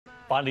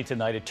Finally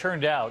tonight, it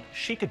turned out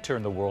she could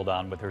turn the world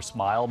on with her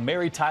smile.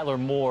 Mary Tyler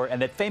Moore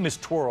and that famous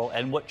twirl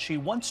and what she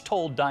once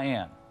told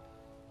Diane.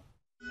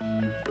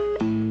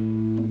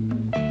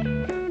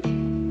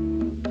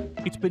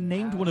 It's been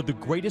named one of the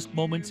greatest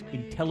moments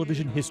in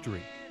television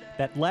history.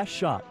 That last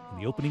shot in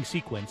the opening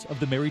sequence of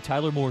the Mary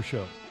Tyler Moore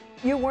Show.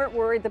 You weren't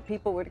worried that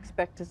people would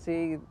expect to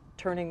see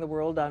turning the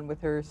world on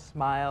with her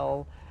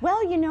smile?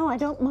 Well, you know, I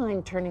don't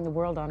mind turning the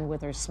world on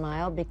with her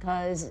smile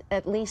because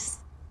at least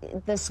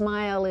the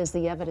smile is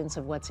the evidence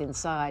of what's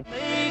inside.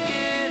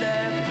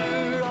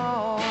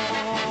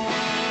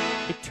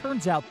 It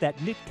turns out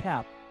that knit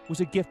cap was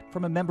a gift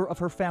from a member of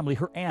her family,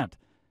 her aunt,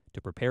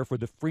 to prepare for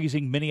the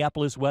freezing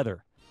Minneapolis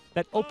weather.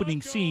 That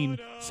opening scene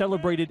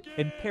celebrated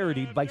and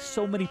parodied by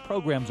so many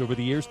programs over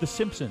the years, The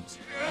Simpsons,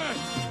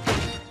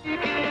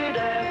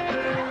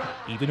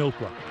 even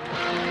Oprah.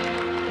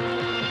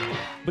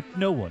 But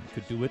no one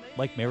could do it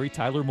like Mary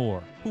Tyler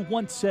Moore, who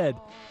once said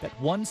that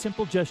one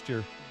simple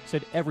gesture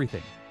said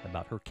everything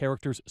about her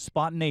character's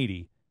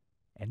spontaneity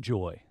and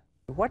joy.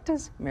 What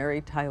does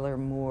Mary Tyler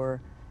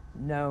Moore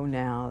know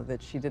now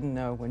that she didn't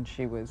know when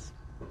she was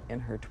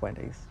in her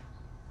 20s?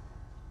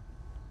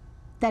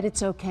 That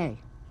it's okay.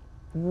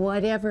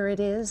 Whatever it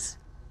is,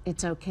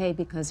 it's okay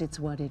because it's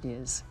what it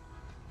is.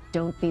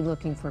 Don't be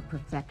looking for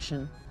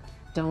perfection.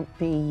 Don't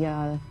be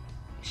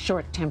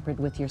short-tempered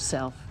with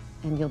yourself,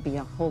 and you'll be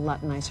a whole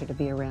lot nicer to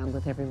be around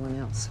with everyone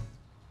else.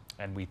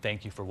 And we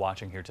thank you for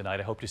watching here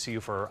tonight. I hope to see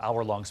you for our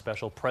hour-long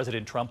special,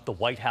 President Trump, the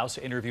White House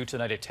interview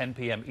tonight at 10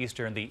 p.m.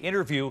 Eastern. The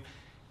interview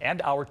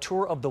and our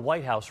tour of the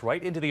White House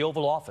right into the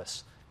Oval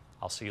Office.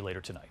 I'll see you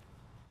later tonight.